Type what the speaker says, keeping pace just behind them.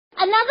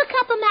Another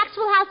cup of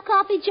Maxwell House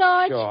coffee,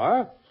 George?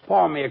 Sure.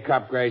 Pour me a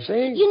cup,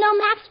 Gracie. You know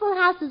Maxwell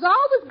House is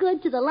always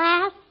good to the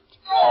last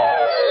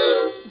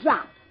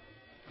drop.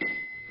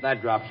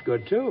 That drop's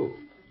good, too.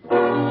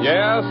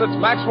 Yes, it's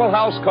Maxwell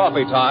House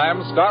Coffee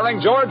Time,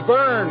 starring George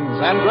Burns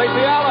and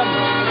Gracie Allen.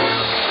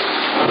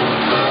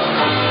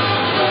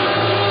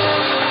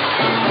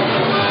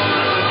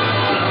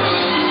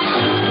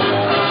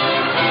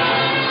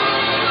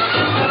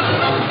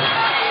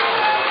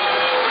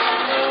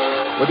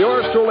 With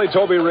yours truly,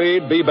 Toby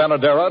Reed, B.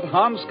 Benaderet,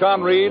 Hans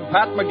Conried,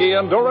 Pat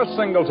McGee, Doris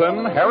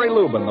Singleton, Harry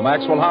Lubin, the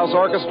Maxwell House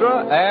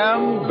Orchestra,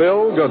 and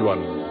Bill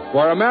Goodwin.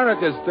 For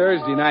America's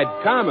Thursday night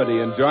comedy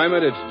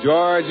enjoyment, it's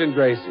George and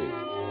Gracie.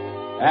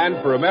 And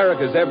for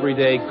America's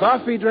everyday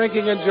coffee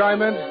drinking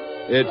enjoyment,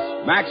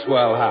 it's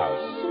Maxwell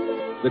House.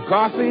 The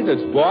coffee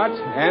that's bought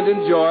and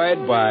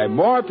enjoyed by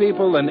more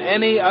people than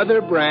any other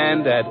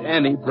brand at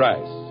any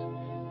price.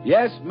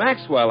 Yes,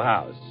 Maxwell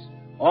House.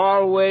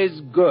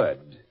 Always good.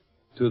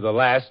 To the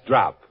last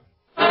drop.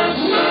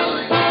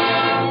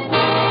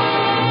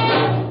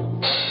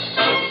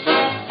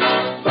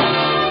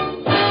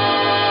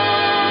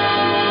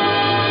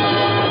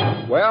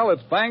 Well,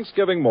 it's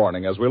Thanksgiving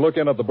morning as we look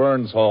in at the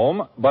Burns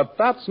home, but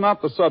that's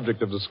not the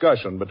subject of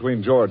discussion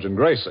between George and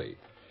Gracie.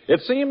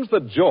 It seems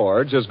that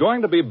George is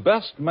going to be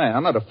best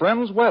man at a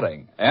friend's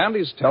wedding, and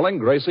he's telling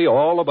Gracie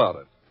all about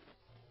it.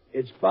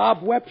 It's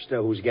Bob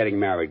Webster who's getting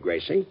married,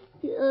 Gracie.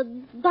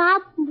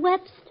 Bob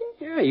Webster?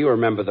 Yeah, you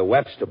remember the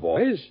Webster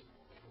boys.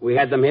 We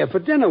had them here for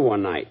dinner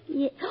one night.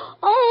 Yeah.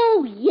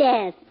 Oh,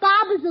 yes.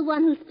 Bob is the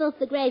one who spilled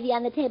the gravy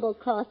on the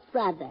tablecloth's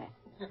brother.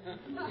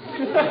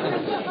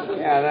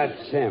 Yeah,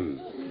 that's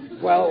him.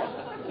 Well,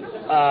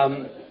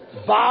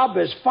 Bob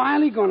is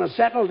finally going to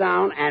settle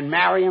down and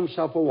marry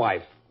himself a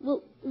wife.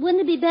 Well,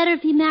 wouldn't it be better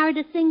if he married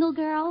a single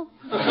girl?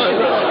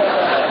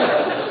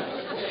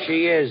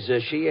 She is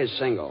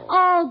single.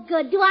 Oh,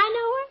 good. Do I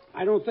know her?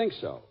 I don't think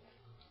so.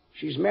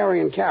 She's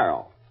Marion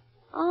Carroll.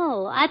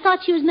 Oh, I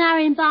thought she was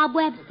marrying Bob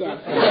Webster.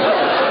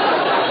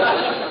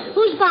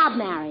 Who's Bob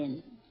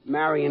marrying?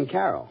 Marion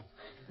Carroll.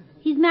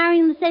 He's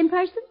marrying the same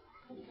person?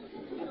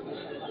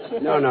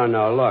 No.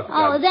 Look.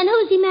 Oh, then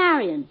who's he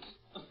marrying?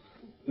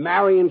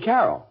 Marion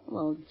Carroll.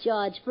 Well,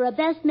 George, for a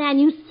best man,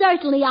 you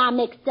certainly are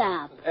mixed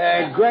up.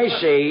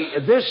 Gracie,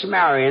 this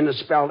Marion is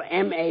spelled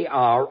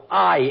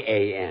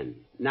Marian.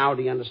 Now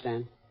do you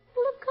understand?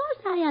 Well, of course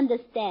I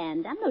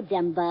understand. I'm no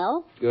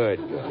Dembo. Good.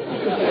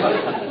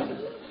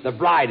 The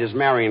bride is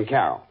Marion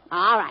Carroll.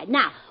 All right.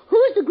 Now,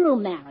 who's the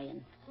groom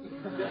marrying?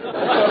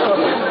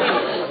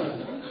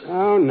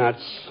 Oh,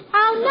 nuts.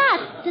 Oh,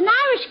 nuts. It's an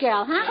Irish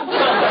girl, huh?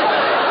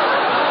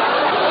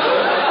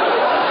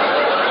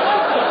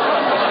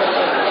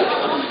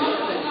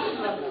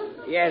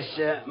 Yes,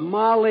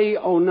 Molly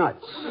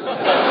O'Nuts.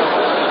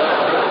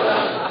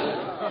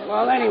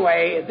 Well,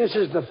 anyway, this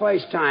is the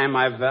first time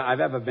I've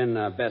ever been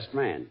best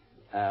man.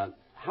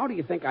 How do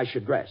you think I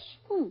should dress?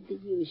 Oh, the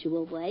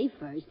usual way.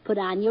 First, put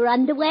on your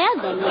underwear,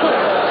 then...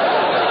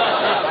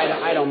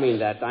 I don't mean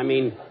that. I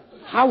mean,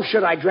 how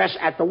should I dress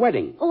at the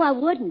wedding? Oh, I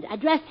wouldn't. I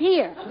dress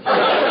here.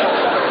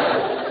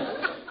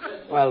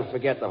 Well,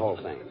 forget the whole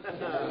thing.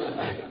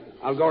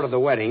 I'll go to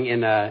the wedding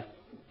in a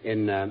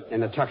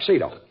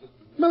tuxedo.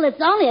 Well,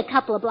 it's only a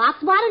couple of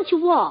blocks. Why don't you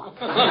walk?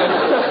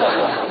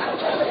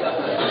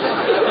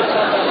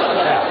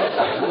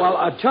 Yeah. Well,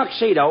 a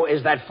tuxedo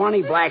is that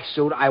funny black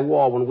suit I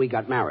wore when we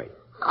got married.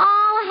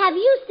 Oh, have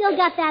you still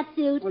got that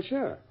suit? Well,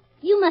 sure.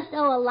 You must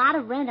owe a lot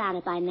of rent on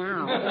it by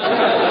now.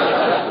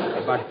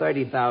 About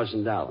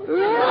 $30,000.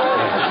 Really?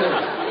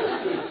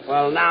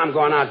 Well, now I'm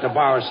going out to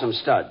borrow some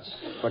studs.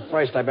 But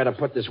first I better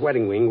put this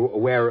wedding ring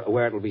where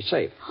it'll be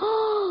safe.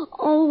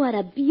 Oh, what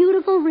a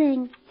beautiful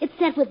ring. It's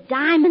set with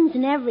diamonds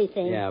and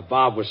everything. Yeah,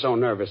 Bob was so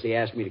nervous he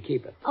asked me to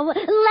keep it. Oh,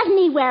 let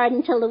me wear it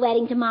until the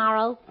wedding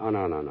tomorrow. Oh,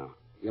 no.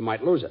 You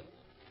might lose it.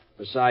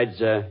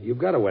 Besides, you've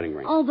got a wedding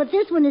ring. Oh, but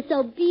this one is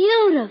so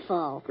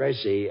beautiful.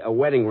 Gracie, a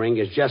wedding ring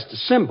is just a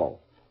symbol.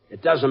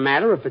 It doesn't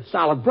matter if it's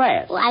solid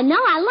brass. Well, I know.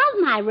 I love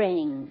my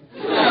ring.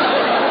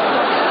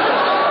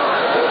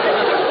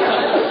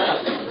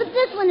 But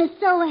this one is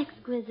so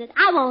exquisite.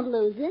 I won't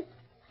lose it.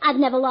 I've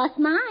never lost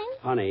mine.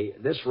 Honey,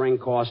 this ring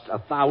cost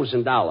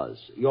 $1,000.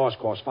 Yours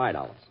cost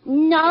 $5.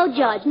 No,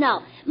 George,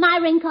 no. My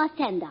ring cost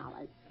 $10.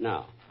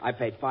 No, I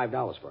paid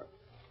 $5 for it.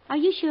 Are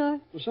you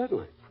sure? Well,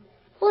 certainly.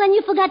 Well, then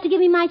you forgot to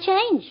give me my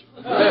change.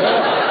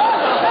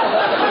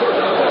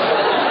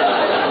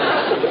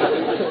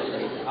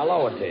 I'll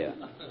owe it to you.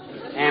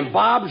 And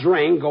Bob's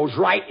ring goes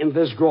right in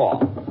this drawer.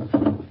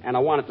 And I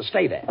want it to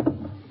stay there.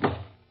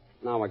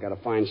 Now I got to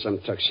find some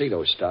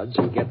tuxedo studs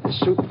and get the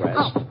suit pressed.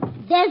 Oh,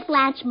 there's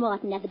Blanche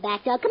Morton at the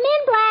back door. Come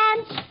in,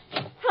 Blanche.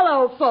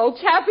 Hello,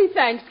 folks. Happy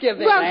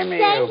Thanksgiving. Well, Same to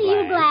thank you,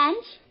 you,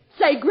 Blanche.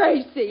 Say,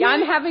 Gracie,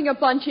 I'm having a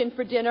bunch in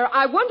for dinner.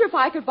 I wonder if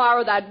I could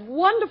borrow that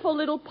wonderful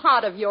little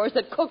pot of yours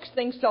that cooks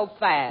things so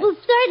fast. Well,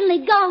 certainly.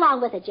 Go along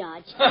with it,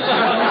 George.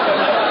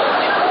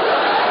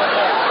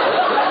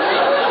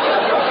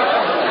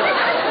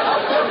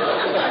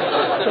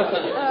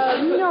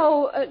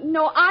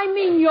 No, I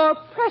mean your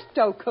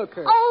Presto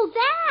cooker. Oh,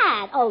 that.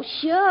 that? Oh,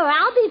 sure.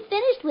 I'll be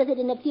finished with it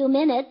in a few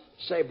minutes.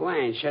 Say,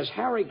 Blanche, has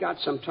Harry got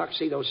some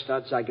tuxedo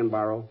studs I can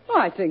borrow? Oh,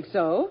 I think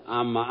so.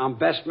 I'm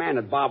best man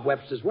at Bob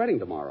Webster's wedding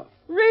tomorrow.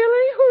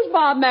 Really? Who's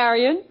Bob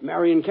Marion?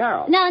 Marion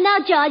Carroll. No,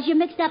 George, you're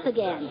mixed up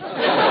again.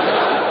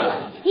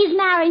 He's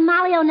marrying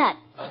Molly O'Nutt.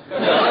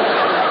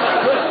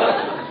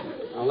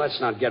 Well, let's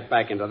not get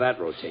back into that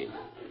routine.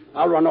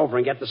 I'll run over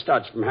and get the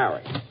studs from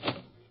Harry.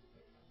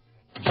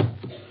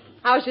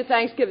 How's your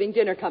Thanksgiving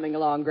dinner coming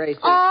along, Gracie?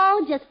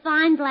 Oh, just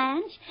fine,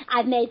 Blanche.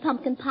 I've made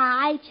pumpkin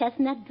pie,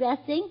 chestnut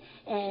dressing,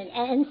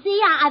 and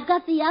see, I've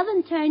got the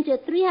oven turned to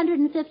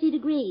 350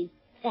 degrees.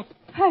 That's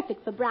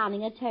perfect for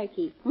browning a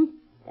turkey.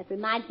 That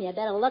reminds me, I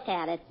better look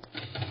at it.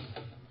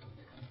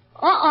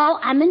 Uh-oh,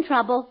 I'm in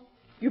trouble.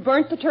 You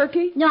burnt the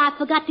turkey? No, I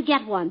forgot to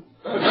get one.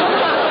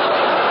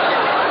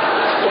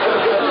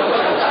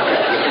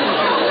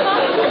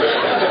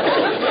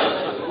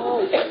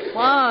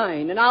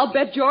 Fine, and I'll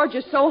bet George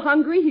is so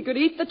hungry he could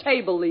eat the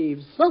table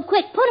leaves. Well,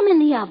 quick, put them in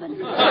the oven.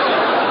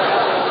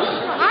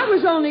 I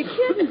was only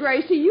kidding,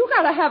 Gracie. You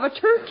gotta have a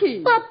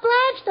turkey. But,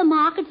 Blanche, the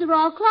markets are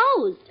all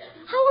closed.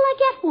 How will I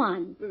get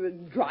one?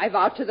 Drive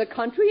out to the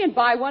country and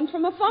buy one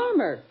from a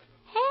farmer.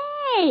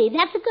 Hey,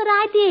 that's a good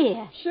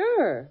idea.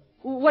 Sure.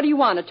 What do you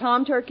want, a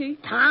tom turkey?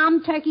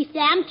 Tom turkey,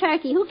 Sam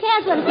turkey. Who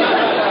cares what it's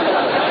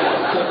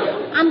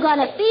I'm going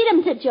to feed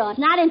him to George,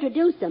 not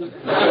introduce him.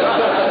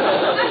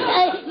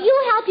 You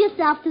help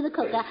yourself to the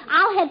cooker.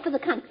 I'll head for the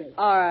country.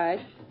 All right.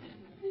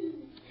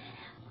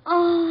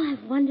 Oh, I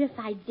wonder if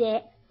I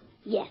dare.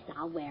 Yes,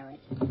 I'll wear it.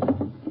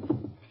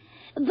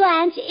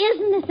 Blanche,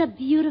 isn't this a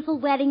beautiful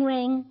wedding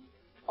ring?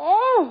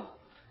 Oh,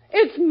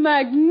 it's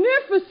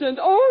magnificent.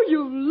 Oh,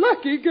 you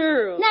lucky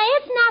girl. No,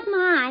 it's not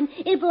mine.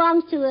 It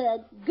belongs to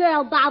a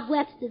girl Bob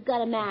Webster's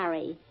going to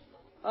marry.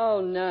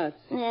 Oh, nuts.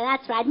 Yeah,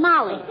 that's right,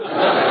 Molly.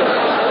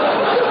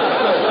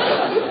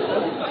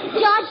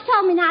 George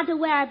told me not to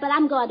wear it, but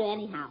I'm going to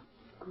anyhow.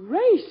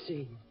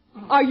 Gracie,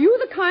 are you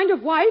the kind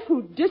of wife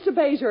who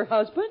disobeys her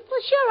husband?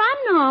 Well, sure,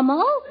 I'm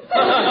normal.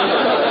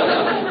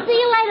 See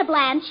you later,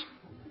 Blanche.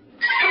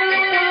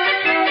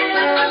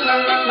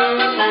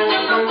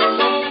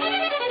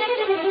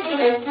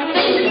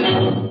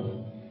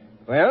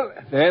 Well,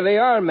 there they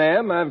are,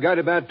 ma'am. I've got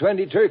about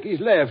 20 turkeys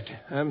left.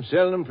 I'm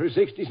selling them for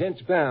 60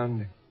 cents a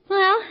pound.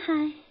 Well,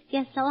 I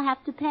guess I'll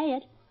have to pay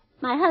it.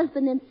 My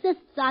husband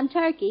insists on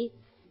turkey,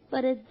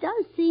 but it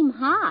does seem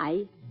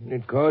high.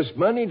 It costs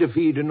money to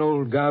feed an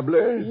old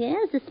gobbler.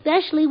 Yes,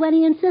 especially when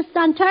he insists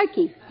on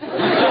turkey.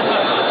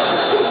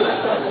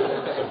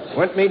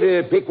 Want me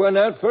to pick one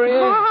out for you?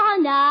 Oh,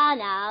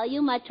 no.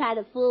 You might try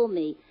to fool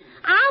me.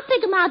 I'll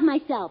pick them out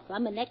myself.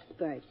 I'm an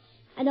expert.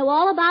 I know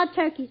all about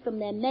turkeys from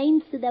their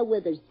manes to their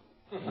withers.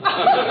 Yeah,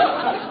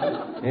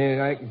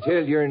 I can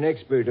tell you're an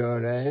expert, all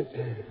right.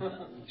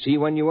 See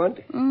one you want?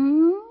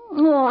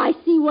 Oh, I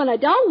see one I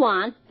don't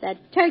want. That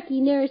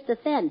turkey nearest the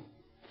fence.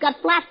 It's got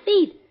flat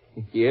feet.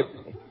 Yep.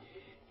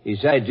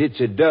 Besides, it's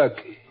a duck.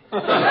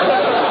 Well,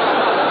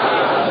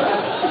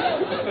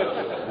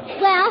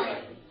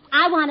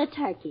 I want a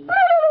turkey.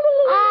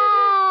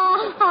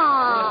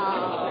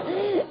 Oh,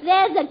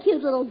 there's a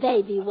cute little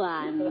baby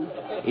one.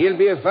 He'll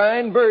be a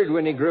fine bird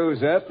when he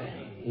grows up.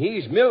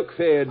 He's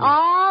milk-fed.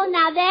 Oh,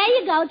 now there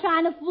you go,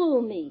 trying to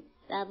fool me.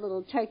 That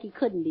little turkey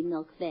couldn't be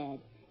milk-fed.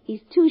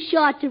 He's too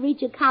short to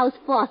reach a cow's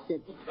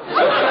faucet.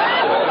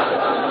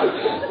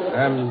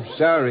 I'm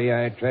sorry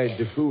I tried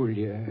to fool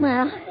you.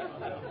 Well,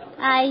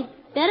 I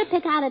better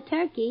pick out a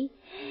turkey.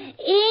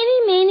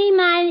 Eeny, meeny,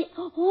 miny.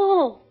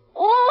 Oh,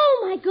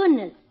 my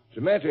goodness. What's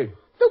the matter?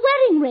 The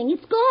wedding ring,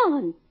 it's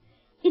gone.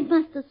 It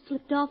must have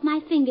slipped off my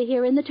finger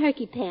here in the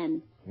turkey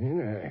pen.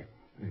 Well,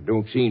 I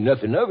don't see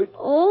nothing of it.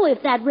 Oh,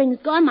 if that ring's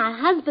gone, my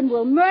husband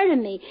will murder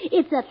me.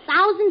 It's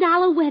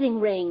 $1,000 wedding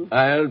ring.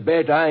 I'll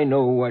bet I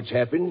know what's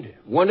happened.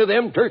 One of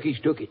them turkeys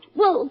took it.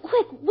 Well,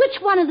 quick, which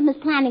one of them is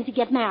planning to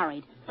get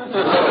married?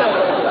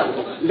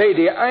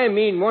 Lady, I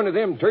mean one of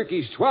them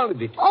turkeys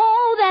swallowed it.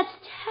 Oh, that's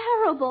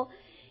terrible.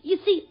 You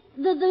see,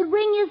 the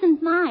ring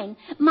isn't mine.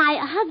 My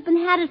husband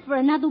had it for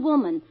another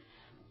woman.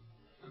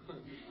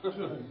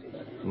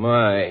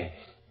 My,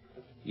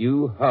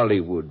 you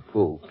Hollywood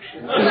folks.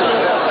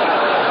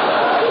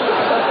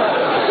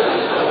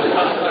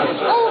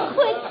 Oh,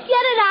 quick,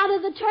 get it out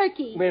of the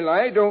turkey. Well,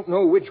 I don't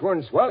know which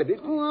one swallowed it.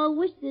 Oh, I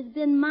wish it had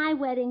been my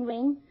wedding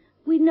ring.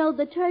 We'd know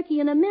the turkey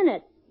in a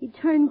minute. He'd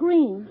turn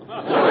green.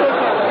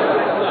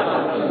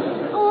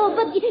 Oh,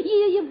 but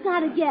you've got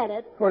to get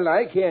it. Well,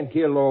 I can't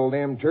kill all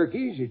them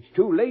turkeys. It's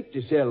too late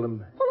to sell them.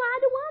 Well, I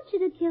don't want you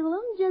to kill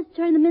them. Just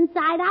turn them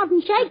inside out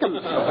and shake them.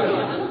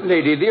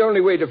 Lady, the only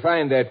way to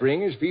find that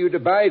ring is for you to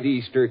buy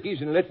these turkeys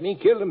and let me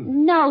kill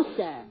them. No,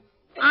 sir.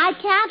 I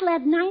can't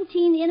let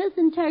 19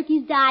 innocent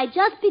turkeys die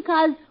just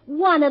because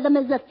one of them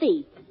is a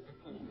thief.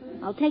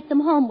 I'll take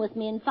them home with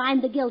me and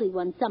find the guilty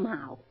one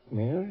somehow.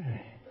 Well,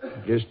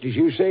 just as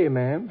you say,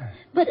 ma'am.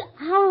 But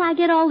how will I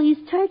get all these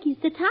turkeys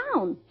to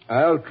town?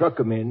 I'll truck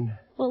them in.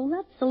 Well,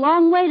 that's a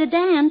long way to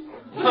dance.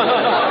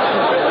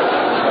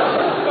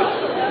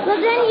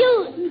 Well, then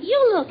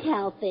you look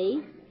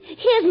healthy.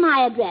 Here's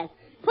my address.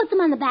 Put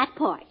them on the back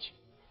porch.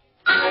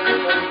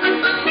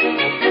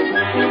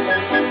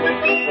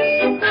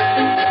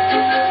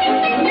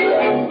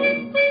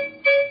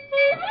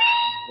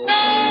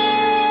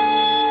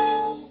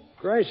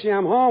 Gracie,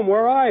 I'm home.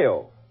 Where are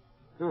you?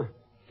 Huh.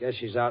 Guess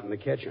she's out in the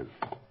kitchen.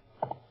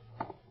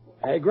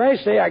 Hey,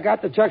 Gracie, I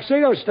got the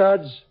tuxedo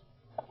studs.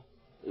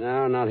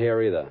 No, not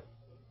here either.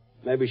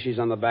 Maybe she's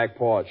on the back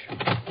porch.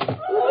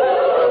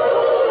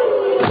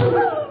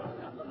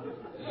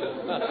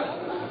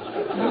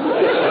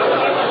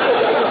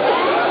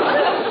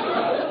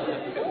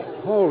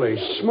 Holy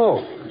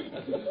smoke.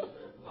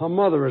 Her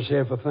mother is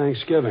here for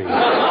Thanksgiving.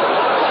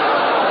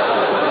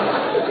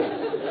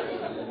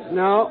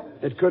 No,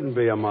 it couldn't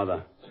be her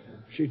mother.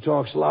 She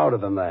talks louder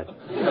than that.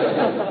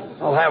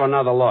 I'll have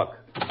another look.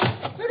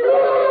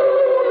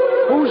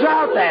 Who's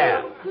out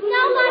there?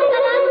 Nobody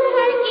but us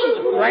turkeys.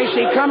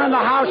 Gracie, come in the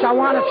house. I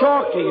want to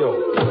talk to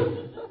you.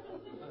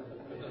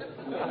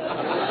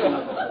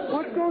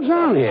 What goes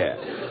on here?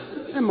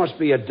 There must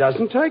be a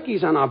dozen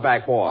turkeys on our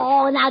back porch.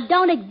 Oh, now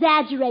don't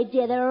exaggerate,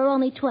 dear. There are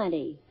only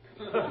 20.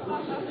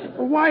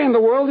 Well, why in the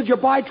world did you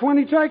buy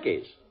 20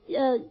 turkeys?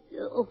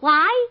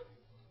 Why?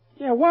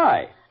 Yeah,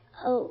 why?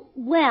 You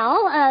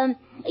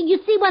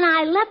see, when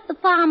I left the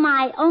farm,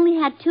 I only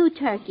had 2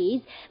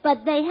 turkeys,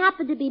 but they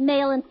happened to be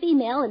male and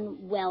female, and,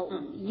 well,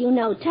 you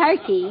know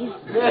turkeys.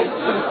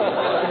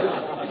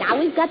 Now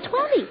we've got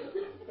 20.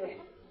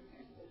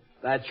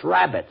 That's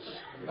rabbits.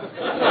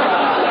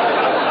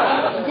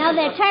 No,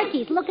 they're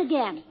turkeys. Look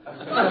again.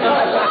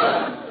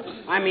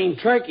 I mean,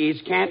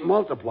 turkeys can't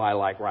multiply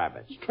like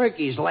rabbits.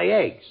 Turkeys lay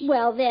eggs.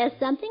 Well, there's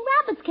something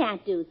rabbits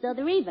can't do, so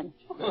they're even.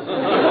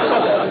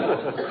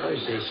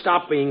 Gracie,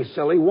 stop being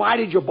silly. Why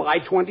did you buy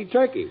 20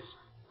 turkeys?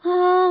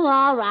 Oh,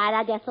 all right.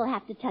 I guess I'll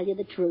have to tell you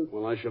the truth.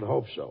 Well, I should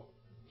hope so.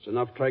 It's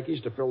enough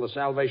turkeys to fill the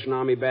Salvation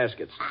Army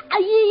baskets.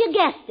 You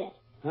guessed it.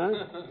 Huh?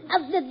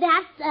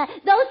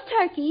 Those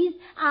turkeys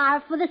are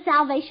for the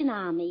Salvation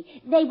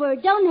Army. They were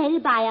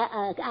donated by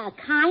a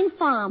kind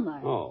farmer.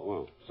 Oh,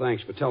 well,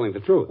 thanks for telling the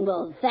truth.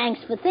 Well,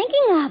 thanks for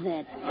thinking of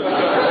it.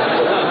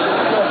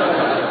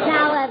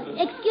 Now,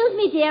 excuse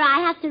me, dear. I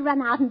have to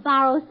run out and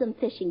borrow some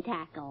fishing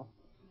tackle.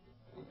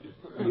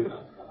 You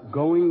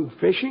going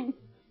fishing?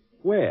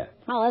 Where?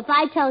 Oh, if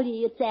I told you,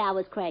 you'd say I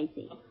was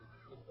crazy.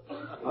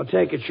 I'll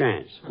take a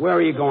chance. Where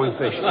are you going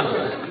fishing?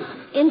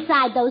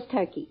 Inside those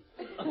turkeys.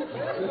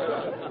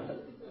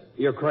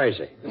 You're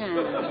crazy. See,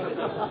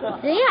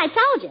 I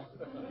told you.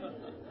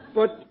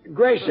 But,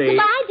 Gracie...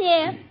 Goodbye,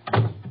 dear.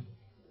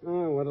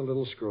 Oh, what a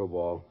little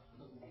screwball.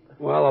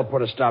 Well, I'll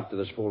put a stop to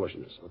this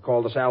foolishness. I'll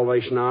call the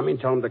Salvation Army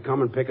and tell them to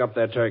come and pick up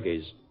their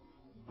turkeys.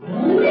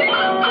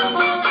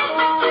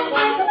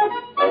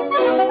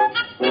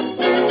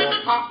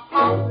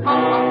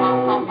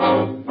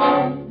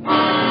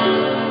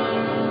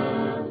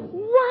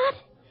 What?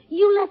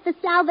 You let the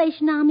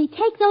Salvation Army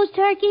take those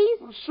turkeys?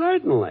 Well,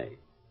 certainly.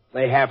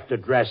 They have to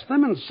dress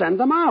them and send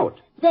them out.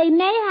 They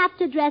may have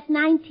to dress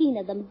 19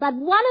 of them, but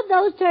one of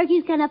those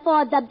turkeys can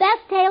afford the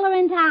best tailor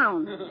in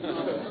town.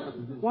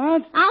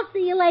 What? I'll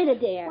see you later,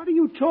 dear. What are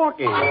you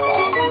talking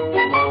about?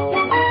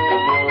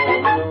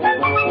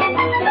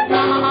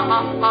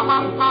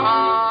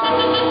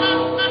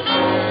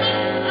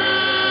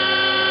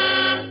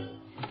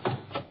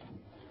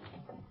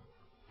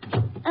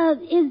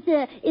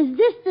 Is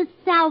this the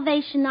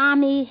Salvation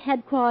Army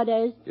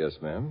headquarters? Yes,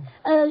 ma'am.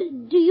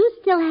 Do you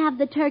still have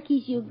the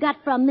turkeys you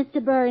got from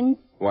Mr. Burns?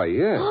 Why,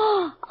 yes.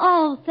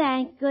 Oh,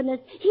 thank goodness.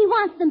 He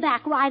wants them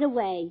back right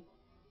away.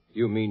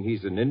 You mean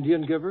he's an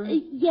Indian giver?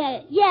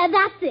 Yeah,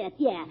 that's it,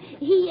 yeah.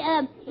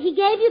 He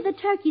gave you the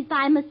turkeys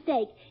by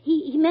mistake.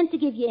 He meant to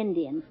give you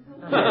Indians.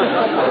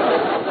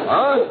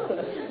 Huh?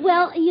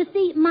 Well, you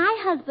see, my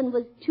husband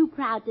was too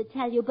proud to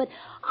tell you, but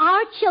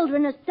our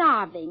children are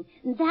starving,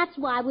 and that's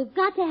why we've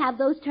got to have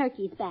those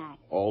turkeys back.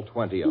 All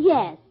 20 of them?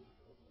 Yes.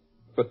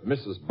 But,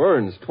 Mrs.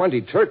 Burns,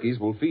 20 turkeys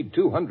will feed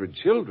 200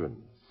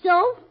 children.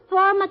 So,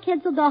 4 of my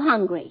kids will go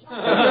hungry.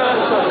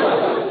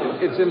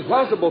 It's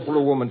impossible for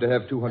a woman to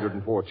have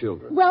 204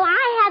 children. Well,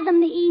 I had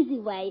them the easy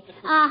way.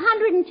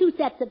 102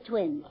 sets of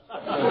twins.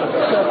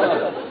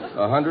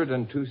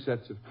 102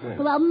 sets of twins.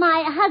 Well,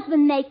 my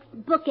husband makes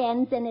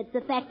bookends, and it's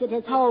affected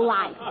his whole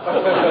life.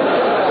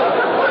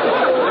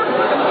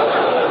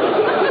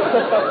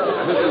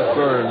 Mrs.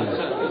 Burns,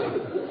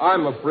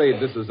 I'm afraid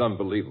this is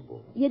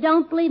unbelievable. You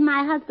don't believe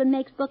my husband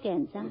makes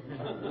bookends, huh?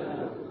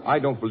 I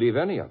don't believe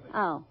any of it.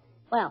 Oh,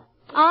 well,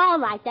 all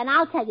right, then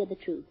I'll tell you the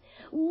truth.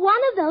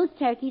 One of those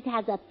turkeys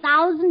has a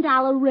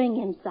 $1,000 ring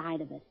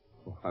inside of it.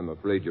 Oh, I'm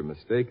afraid you're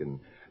mistaken.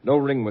 No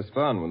ring was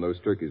found when those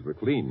turkeys were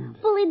cleaned.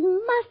 Well, it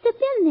must have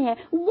been there.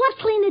 What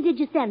cleaner did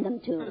you send them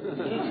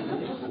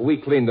to? We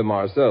cleaned them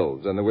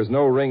ourselves, and there was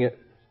no ring in...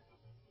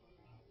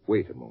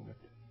 Wait a moment.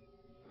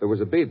 There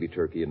was a baby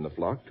turkey in the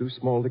flock, too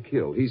small to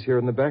kill. He's here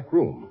in the back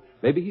room.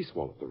 Maybe he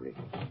swallowed the ring.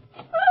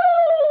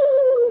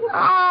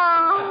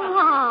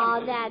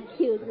 Oh, that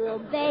cute little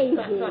baby.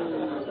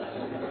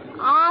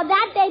 Oh,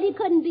 that baby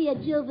couldn't be a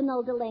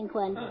juvenile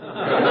delinquent.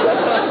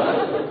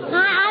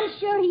 I'm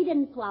sure he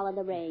didn't swallow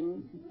the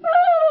ring.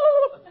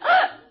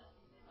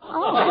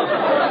 Oh.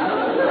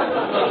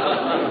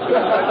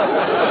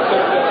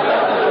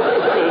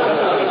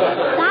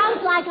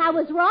 Sounds like I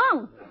was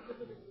wrong.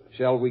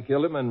 Shall we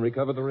kill him and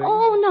recover the ring?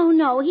 Oh,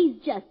 no. He's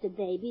just a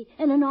baby.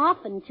 And an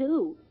orphan,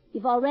 too.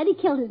 You've already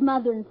killed his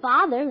mother and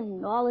father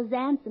and all his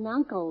aunts and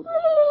uncles.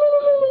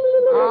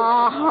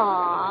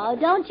 Oh,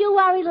 don't you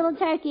worry, little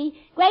turkey.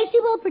 Gracie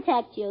will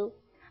protect you.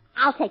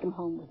 I'll take him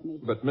home with me.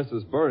 But,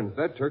 Mrs. Burns,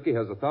 that turkey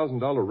has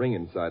 $1,000 ring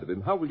inside of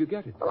him. How will you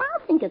get it? Well,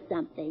 I'll think of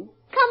something.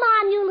 Come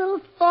on, you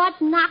little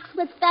Fort Knox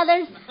with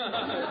feathers.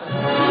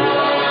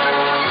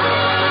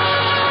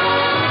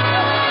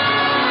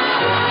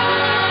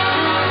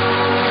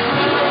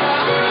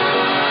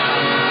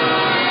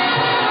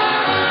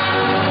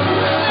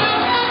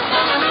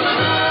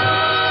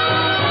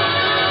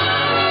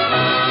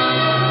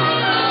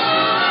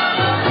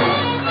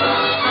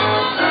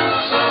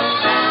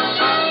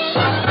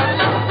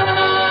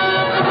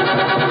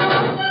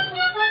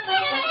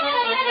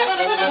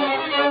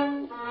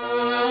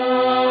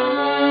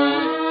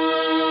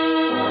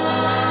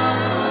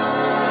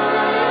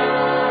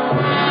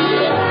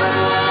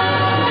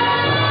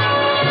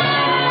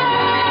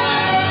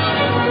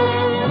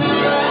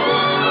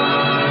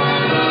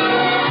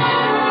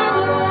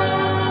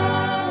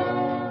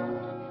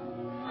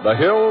 The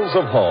hills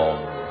of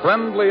home,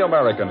 friendly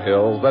American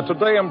hills that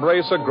today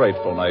embrace a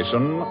grateful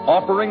nation,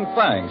 offering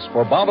thanks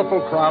for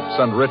bountiful crops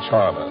and rich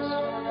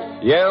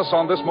harvest. Yes,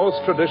 on this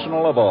most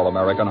traditional of all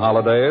American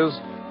holidays,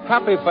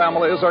 happy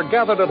families are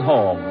gathered at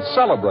home,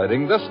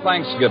 celebrating this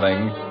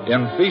Thanksgiving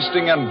in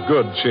feasting and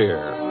good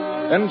cheer,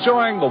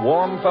 enjoying the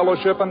warm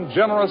fellowship and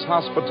generous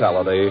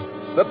hospitality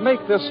that make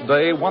this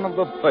day one of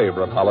the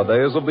favorite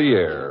holidays of the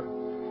year.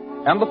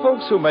 And the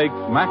folks who make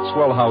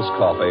Maxwell House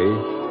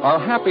Coffee are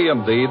happy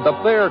indeed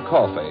that their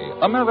coffee,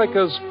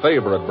 America's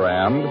favorite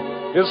brand,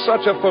 is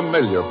such a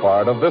familiar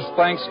part of this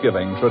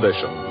Thanksgiving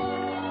tradition.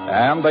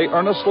 And they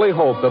earnestly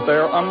hope that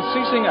their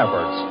unceasing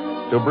efforts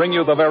to bring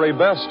you the very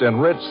best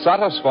in rich,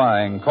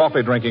 satisfying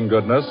coffee-drinking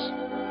goodness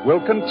will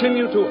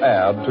continue to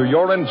add to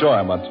your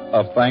enjoyment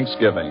of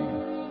Thanksgiving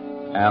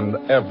and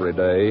every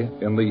day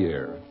in the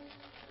year.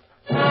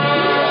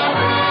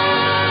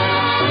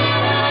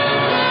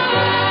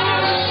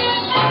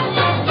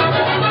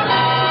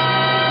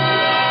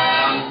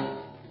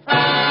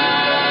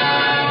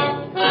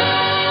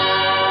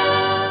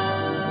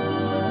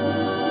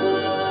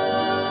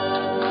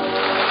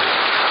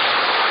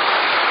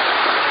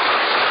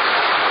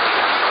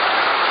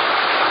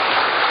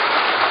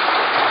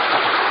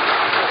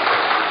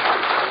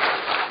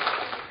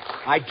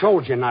 I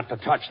told you not to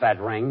touch that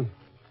ring.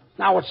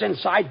 Now it's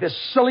inside this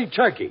silly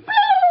turkey.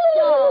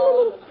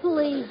 Oh,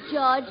 please,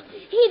 George.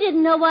 He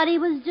didn't know what he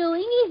was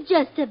doing. He's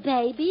just a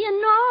baby,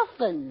 an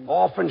orphan.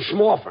 Orphan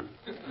schmorphin.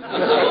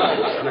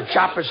 Gonna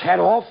chop his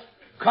head off,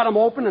 cut him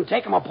open, and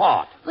take him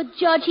apart. But,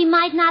 George, he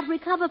might not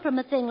recover from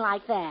a thing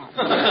like that.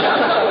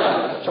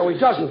 So he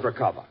doesn't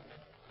recover.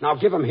 Now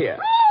give him here.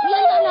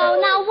 No,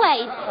 now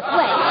wait.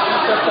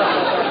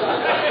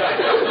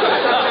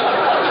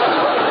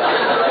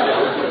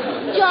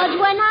 George,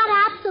 we're not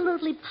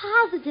absolutely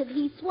positive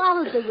he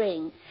swallowed the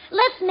ring.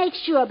 Let's make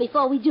sure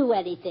before we do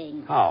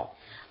anything. How?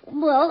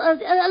 Well,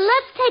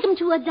 let's take him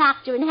to a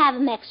doctor and have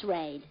him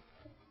x-rayed.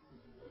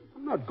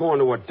 I'm not going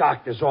to a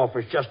doctor's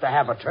office just to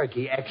have a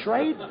turkey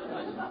x-rayed.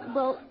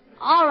 Well,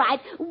 all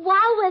right.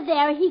 While we're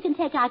there, he can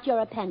take out your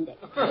appendix.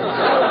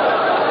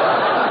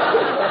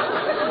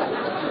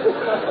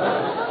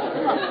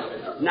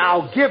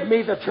 Now give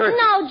me the turkey.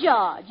 No,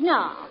 George,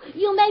 no.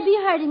 You may be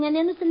hurting an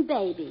innocent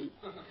baby.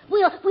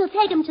 We'll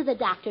take him to the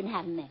doctor and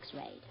have him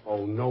x-rayed.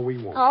 Oh, no, we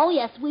won't. Oh,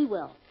 yes, we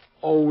will.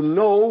 Oh,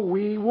 no,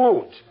 we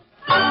won't.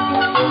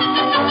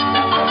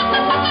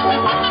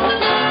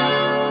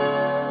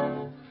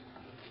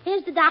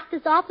 Here's the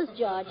doctor's office,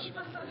 George.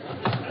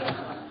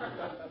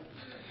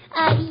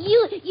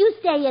 You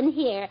stay in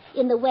here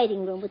in the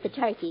waiting room with the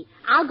turkey.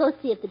 I'll go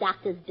see if the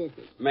doctor's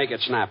busy. Make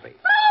it snappy.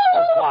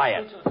 Oh,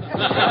 quiet.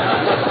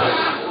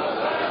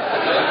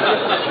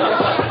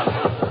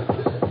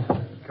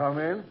 Come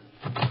in.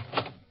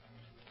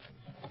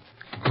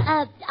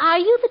 Are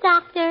you the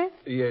doctor?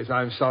 Yes,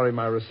 I'm sorry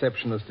my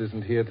receptionist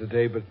isn't here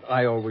today, but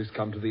I always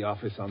come to the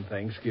office on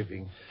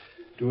Thanksgiving.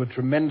 Do a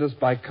tremendous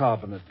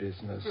bicarbonate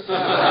business. Well,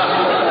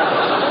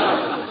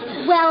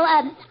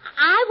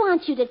 I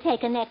want you to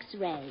take an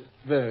x-ray.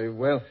 Very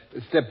well.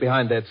 Step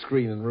behind that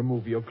screen and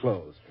remove your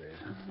clothes, please.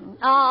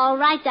 All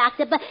right,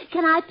 doctor, but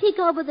can I peek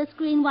over the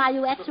screen while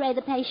you x-ray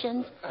the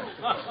patient?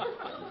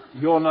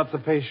 You're not the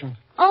patient?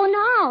 Oh,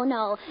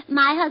 no.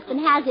 My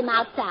husband has him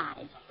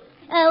outside.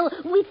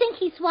 We think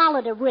he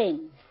swallowed a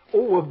ring.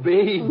 Oh, a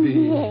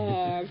baby.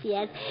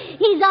 Yes.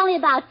 He's only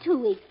about 2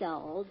 weeks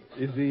old.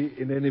 Is he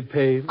in any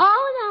pain?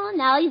 Oh,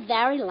 no. He's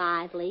very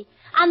lively.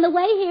 On the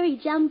way here, he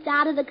jumped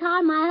out of the car,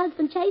 and my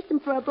husband chased him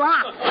for a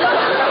block.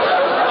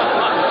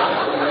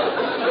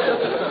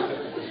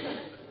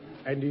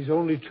 And he's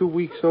only 2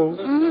 weeks old?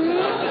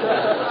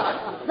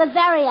 Mm-hmm. But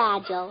very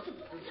agile.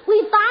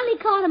 We finally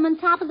caught him on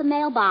top of the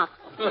mailbox.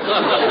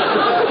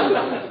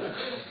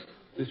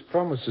 This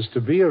promises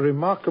to be a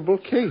remarkable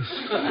case.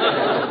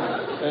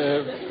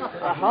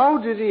 How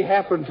did he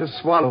happen to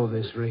swallow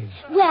this ring?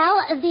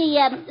 Well,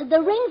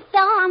 the ring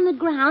fell on the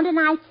ground, and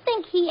I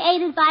think he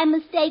ate it by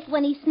mistake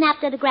when he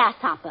snapped at a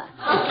grasshopper.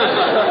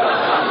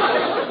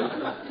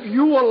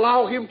 You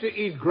allow him to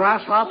eat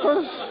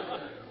grasshoppers?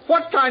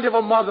 What kind of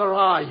a mother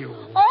are you?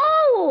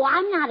 Oh,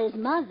 I'm not his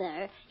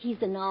mother.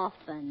 He's an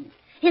orphan.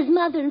 His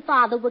mother and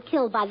father were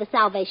killed by the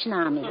Salvation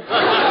Army.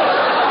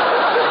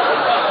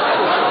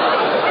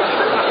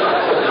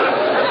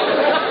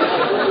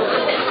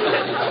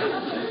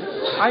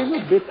 I'm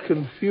a bit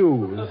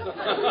confused.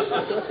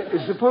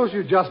 Suppose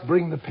you just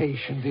bring the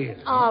patient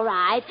in. All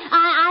right.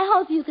 I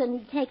hope you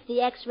can take the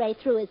X-ray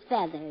through his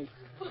feathers.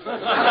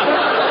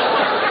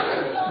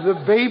 The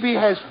baby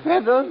has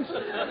feathers?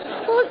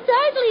 Well,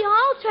 certainly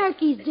all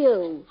turkeys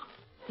do.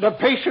 The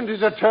patient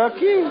is a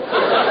turkey?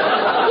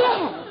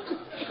 Yes.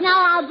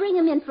 Now, I'll bring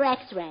him in for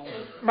X-ray.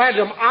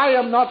 Madam, I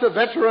am not a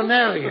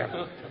veterinarian.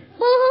 Well,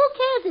 who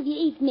cares if you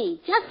eat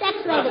meat? Just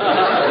X-ray the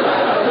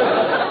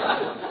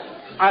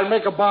I'll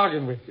make a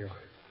bargain with you.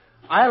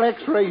 I'll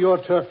X-ray your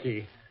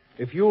turkey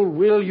if you'll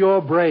will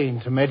your brain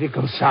to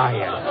medical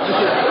science.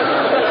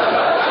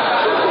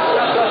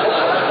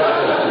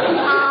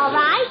 All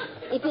right.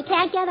 If you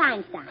can't get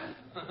Einstein.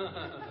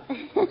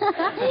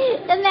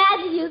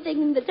 Imagine you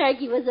thinking the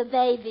turkey was a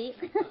baby.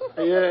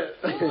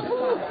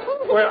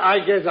 Well, I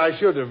guess I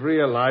should have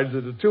realized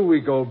that a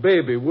 2-week-old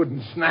baby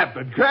wouldn't snap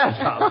at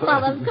grasshoppers.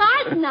 Well, of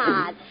course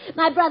not.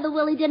 My brother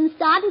Willie didn't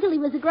start until he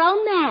was a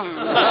grown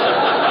man.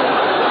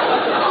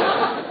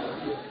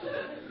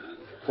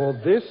 For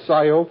this,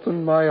 I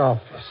opened my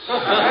office. Oh,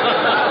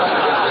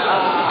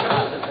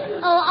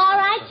 all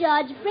right,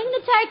 George. Bring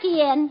the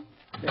turkey in.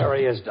 There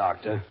he is,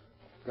 Doctor.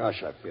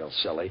 Gosh, I feel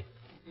silly.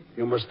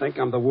 You must think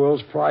I'm the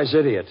world's prize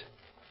idiot.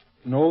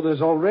 No,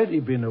 there's already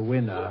been a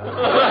winner.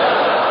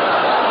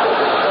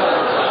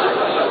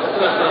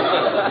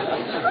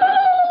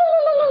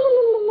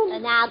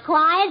 Now,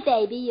 quiet,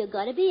 baby. You're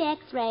going to be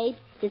X-rayed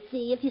to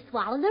see if you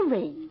swallow the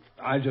ring.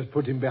 I'll just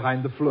put him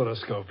behind the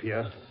fluoroscope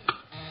here.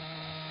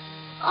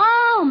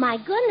 Oh, my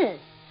goodness.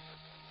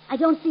 I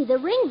don't see the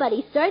ring, but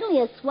he certainly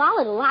has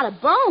swallowed a lot of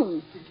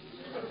bones.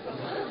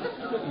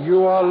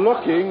 You are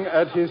looking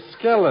at his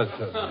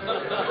skeleton.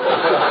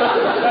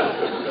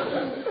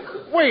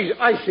 Wait,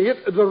 I see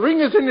it. The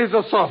ring is in his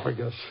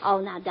esophagus. Oh,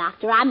 now,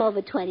 Doctor, I'm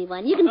over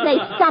 21. You can say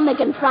stomach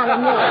in front of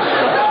me.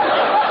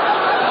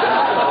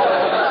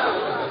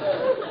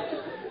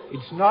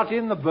 It's not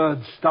in the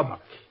bird's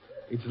stomach.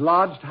 It's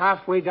lodged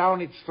halfway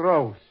down its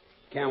throat.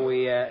 Can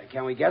we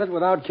get it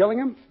without killing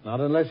him?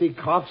 Not unless he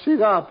coughs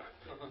it up.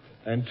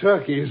 And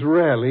turkeys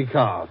rarely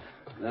cough.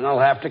 Then I'll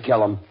have to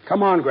kill him.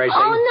 Come on, Gracie.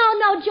 Oh,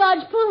 no,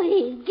 George,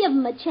 please. Give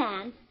him a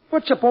chance.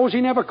 But suppose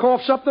he never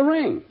coughs up the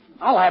ring.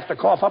 I'll have to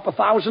cough up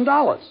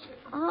 $1,000.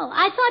 Oh,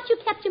 I thought you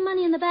kept your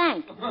money in the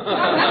bank.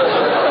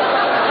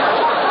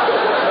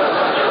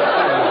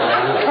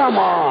 Come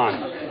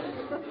on.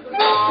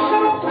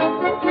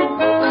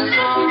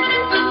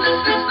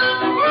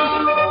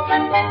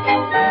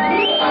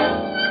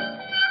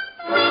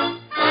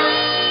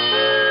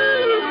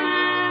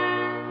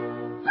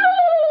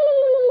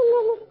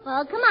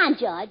 Well, come on,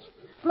 George.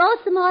 Blow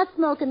some more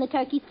smoke in the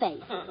turkey's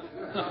face.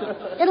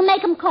 It'll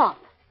make him cough.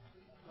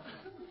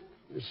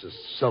 This is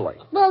silly.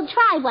 Well,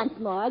 try once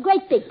more. A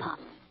great big puff.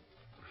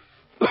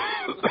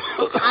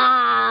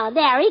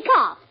 There he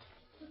coughed.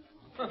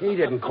 He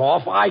didn't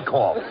cough. I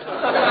coughed.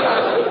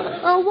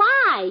 Well,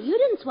 why? You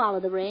didn't swallow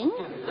the ring.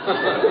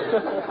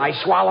 I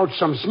swallowed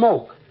some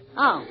smoke.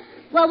 Oh.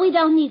 Well, we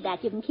don't need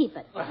that. You can keep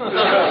it.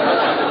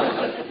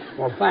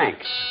 Well,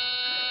 thanks.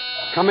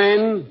 Come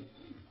in.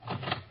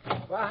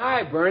 Well,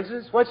 hi,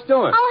 Burnses. What's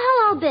doing? Oh,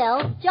 hello,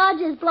 Bill.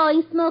 George is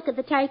blowing smoke at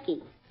the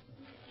turkey.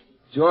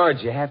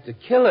 George, you have to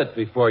kill it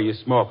before you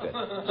smoke it.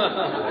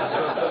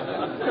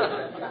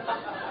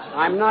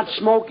 I'm not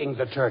smoking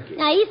the turkey.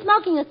 Now, he's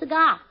smoking a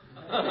cigar.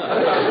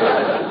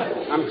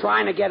 I'm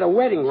trying to get a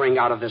wedding ring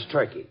out of this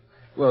turkey.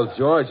 Well,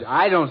 George,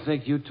 I don't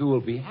think you two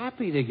will be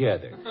happy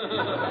together.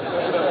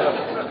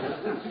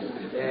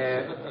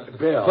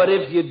 Bill. But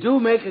if you do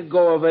make a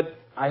go of it,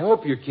 I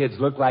hope your kids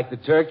look like the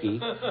turkey.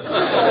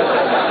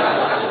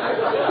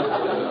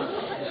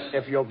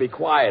 If you'll be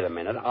quiet a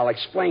minute, I'll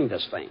explain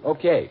this thing.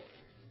 Okay.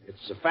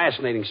 It's a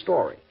fascinating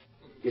story.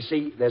 You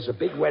see, there's a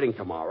big wedding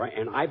tomorrow,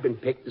 and I've been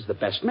picked as the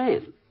best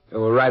man.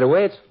 Well, right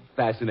away, it's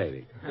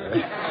fascinating.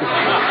 Relax,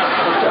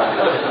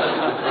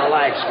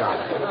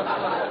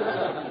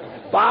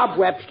 Tom. Bob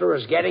Webster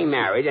is getting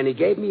married, and he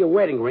gave me a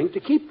wedding ring to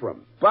keep for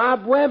him.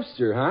 Bob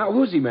Webster, huh?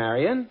 Who's he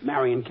marrying?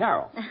 Marrying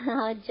Carol.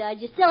 Oh, George,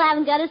 you still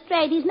haven't got it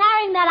straight. He's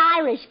marrying that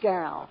Irish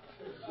girl.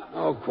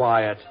 Oh,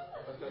 quiet.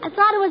 I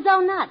thought it was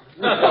so nuts.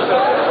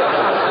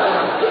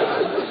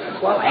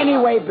 Well,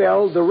 anyway,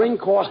 Bill, the ring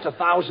cost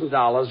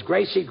 $1,000.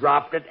 Gracie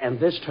dropped it, and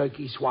this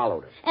turkey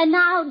swallowed it. And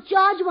now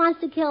George wants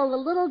to kill the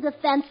little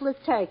defenseless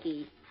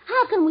turkey.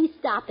 How can we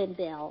stop him,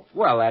 Bill?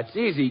 Well, that's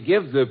easy.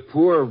 Give the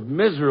poor,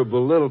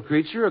 miserable little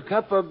creature a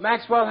cup of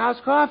Maxwell House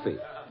coffee.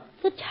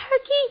 The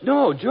turkey?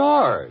 No,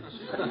 George.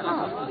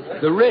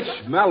 The rich,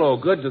 mellow,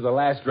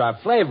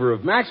 good-to-the-last-drop flavor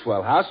of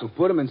Maxwell House will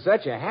put him in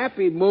such a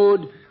happy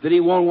mood that he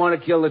won't want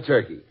to kill the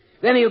turkey.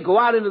 Then he'll go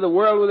out into the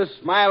world with a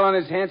smile on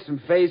his handsome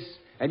face,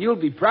 and you'll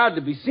be proud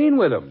to be seen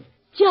with him.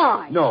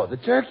 George. No, the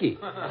turkey.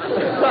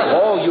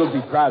 Oh, you'll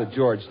be proud of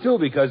George, too,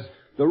 because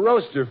the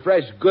roaster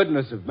fresh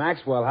goodness of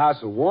Maxwell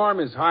House will warm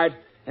his heart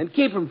and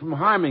keep him from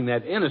harming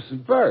that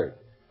innocent bird.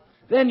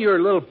 Then your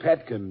little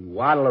pet can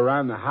waddle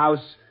around the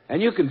house, and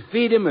you can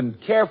feed him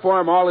and care for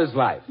him all his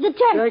life. The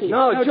turkey.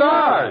 No,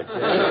 George.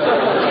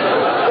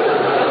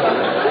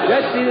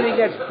 Just see that he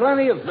gets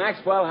plenty of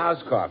Maxwell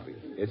House coffee.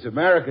 It's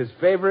America's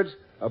favorite,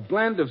 a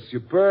blend of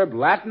superb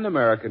Latin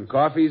American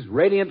coffees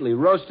radiantly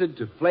roasted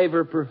to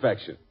flavor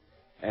perfection.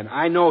 And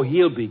I know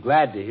he'll be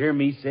glad to hear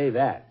me say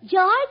that.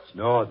 George?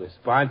 No, the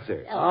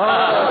sponsor.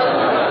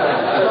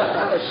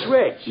 The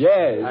switch.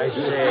 Yes. I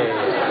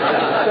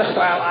see.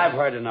 Well, I've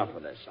heard enough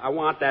of this. I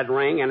want that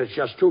ring, and it's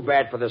just too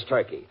bad for this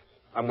turkey.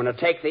 I'm going to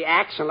take the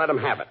axe and let him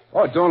have it.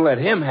 Oh, don't let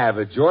him have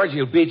it, George.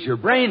 He'll beat your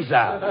brains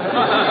out.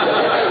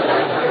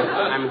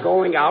 I'm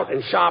going out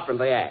and sharpen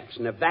the axe,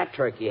 and if that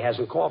turkey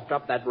hasn't coughed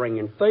up that ring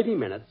in 30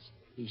 minutes,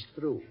 he's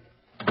through.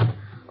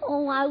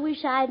 Oh, I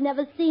wish I had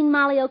never seen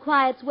Molly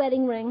O'Quiet's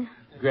wedding ring.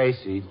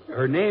 Gracie,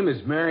 her name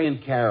is Marion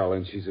Carroll,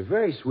 and she's a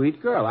very sweet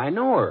girl. I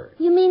know her.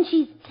 You mean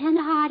she's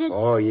tender-hearted?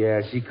 Oh,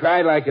 yeah. She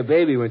cried like a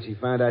baby when she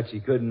found out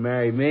she couldn't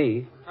marry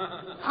me.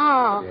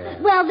 Oh. Yeah.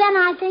 Well, then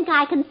I think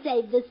I can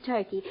save this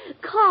turkey.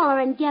 Call her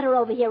and get her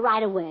over here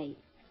right away.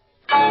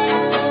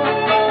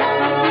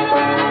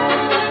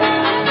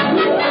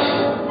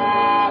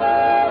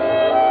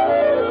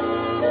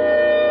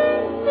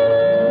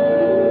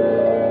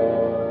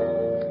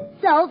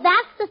 So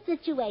that's the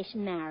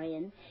situation,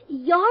 Marion.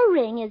 Your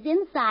ring is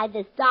inside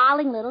this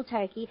darling little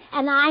turkey,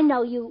 and I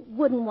know you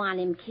wouldn't want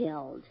him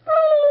killed.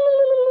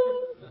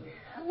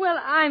 Well,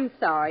 I'm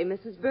sorry,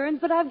 Mrs. Burns,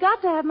 but I've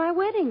got to have my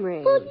wedding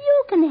ring. Well,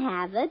 you can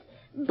have it,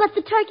 but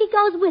the turkey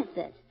goes with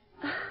it.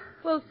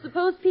 Well,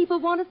 suppose people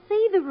want to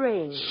see the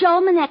ring. Show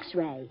them an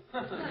X-ray.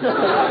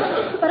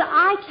 But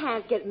I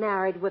can't get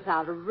married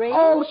without a ring.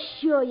 Oh,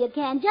 sure you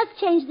can. Just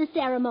change the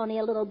ceremony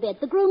a little bit.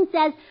 The groom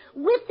says,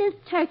 "With this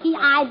turkey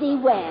I thee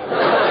wed."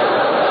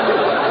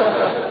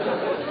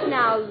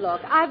 Now,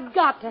 look, I've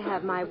got to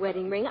have my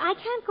wedding ring. I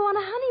can't go on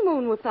a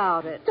honeymoon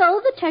without it.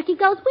 So the turkey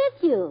goes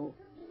with you.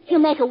 He'll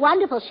make a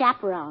wonderful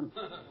chaperone.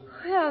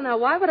 Well, now,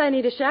 why would I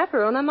need a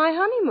chaperone on my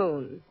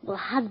honeymoon? Well,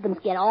 husbands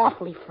get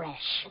awfully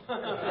fresh. George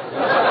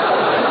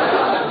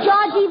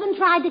even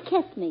tried to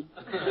kiss me.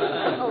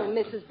 Oh,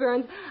 Mrs.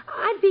 Burns,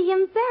 I'd be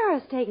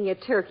embarrassed taking a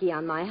turkey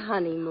on my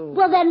honeymoon.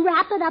 Well, then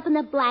wrap it up in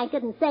a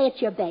blanket and say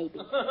it's your baby.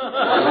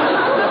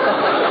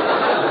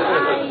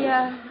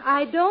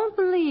 I don't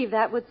believe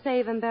that would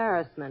save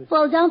embarrassment.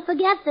 Well, don't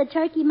forget the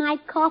turkey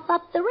might cough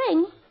up the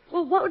ring.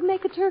 Well, what would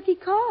make a turkey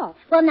cough?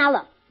 Well, now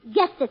look,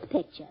 get this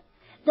picture.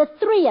 The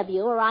three of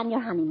you are on your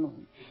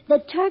honeymoon. The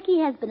turkey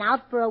has been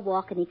out for a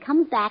walk, and he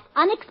comes back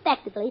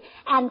unexpectedly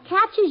and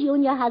catches you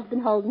and your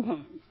husband holding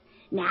hands.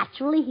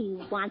 Naturally, he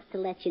wants to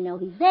let you know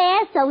he's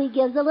there, so he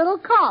gives a little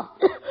cough.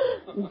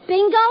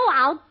 Bingo,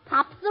 out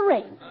pops the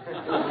ring.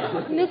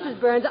 Mrs.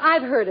 Burns,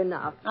 I've heard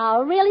enough.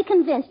 Oh, really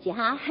convinced you,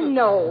 huh?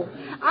 No.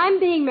 I'm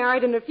being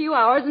married in a few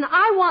hours, and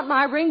I want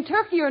my ring,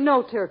 turkey or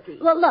no turkey.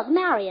 Well, look,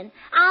 Marion,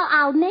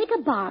 I'll make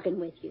a bargain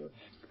with you.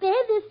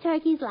 Spare this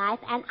turkey's life,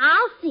 and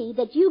I'll see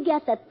that you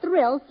get the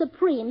thrill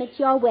supreme at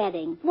your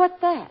wedding. What's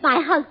that? My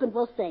husband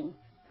will sing.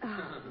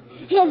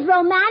 His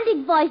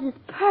romantic voice is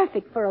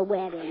perfect for a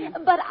wedding.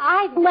 But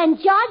When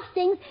George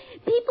sings,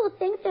 people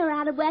think they're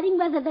at a wedding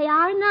whether they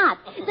are or not.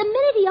 The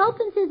minute he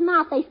opens his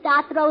mouth, they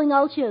start throwing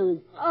old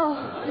shoes. Oh,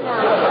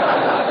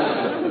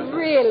 no.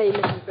 Really,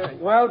 Mrs. Burns.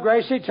 Well,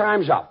 Gracie,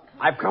 time's up.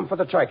 I've come for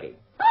the turkey.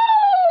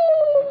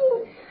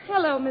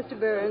 Hello, Mr.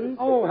 Burns.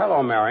 Oh,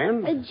 hello,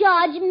 Marion.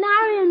 George,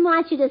 Marion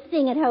wants you to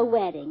sing at her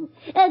wedding.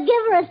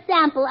 Give her a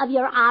sample of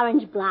your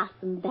orange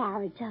blossom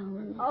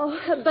baritone. Oh,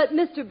 but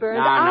Mr. Burns,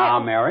 Now,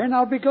 Marion,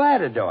 I'll be glad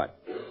to do it.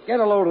 Get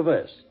a load of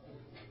this.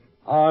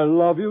 I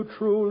love you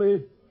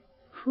truly,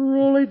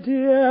 truly,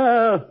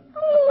 dear.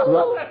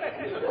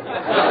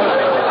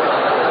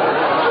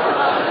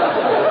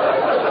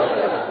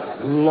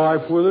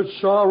 Life with its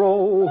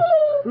sorrow.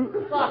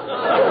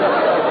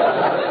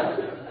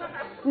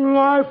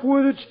 Life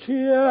with its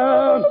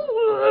tears.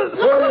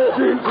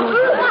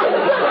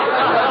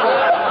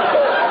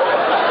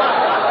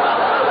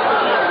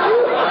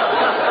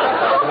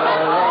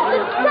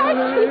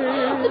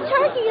 The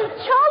turkey is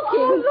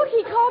choking. Oh, look,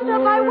 he coughed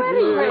up my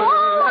wedding ring.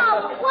 Oh,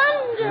 how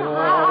wonderful.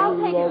 I'll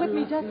take it with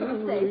me just for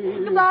the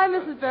sake. Goodbye,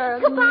 Mrs.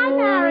 Burns. Goodbye,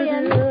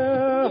 Marion.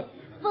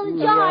 Well,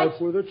 George,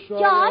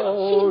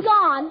 she's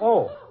gone.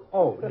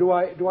 Oh, do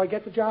I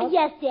get the job?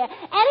 Yes, dear.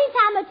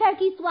 Anytime a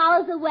turkey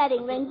swallows a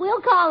wedding ring, we'll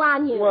call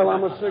on you. Well,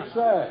 I'm a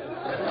success.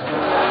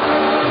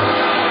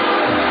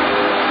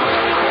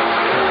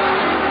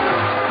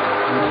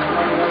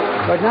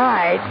 Good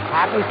night.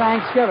 Happy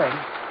Thanksgiving.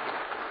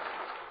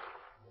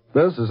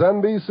 This is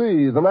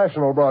NBC, the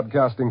national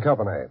broadcasting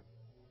company.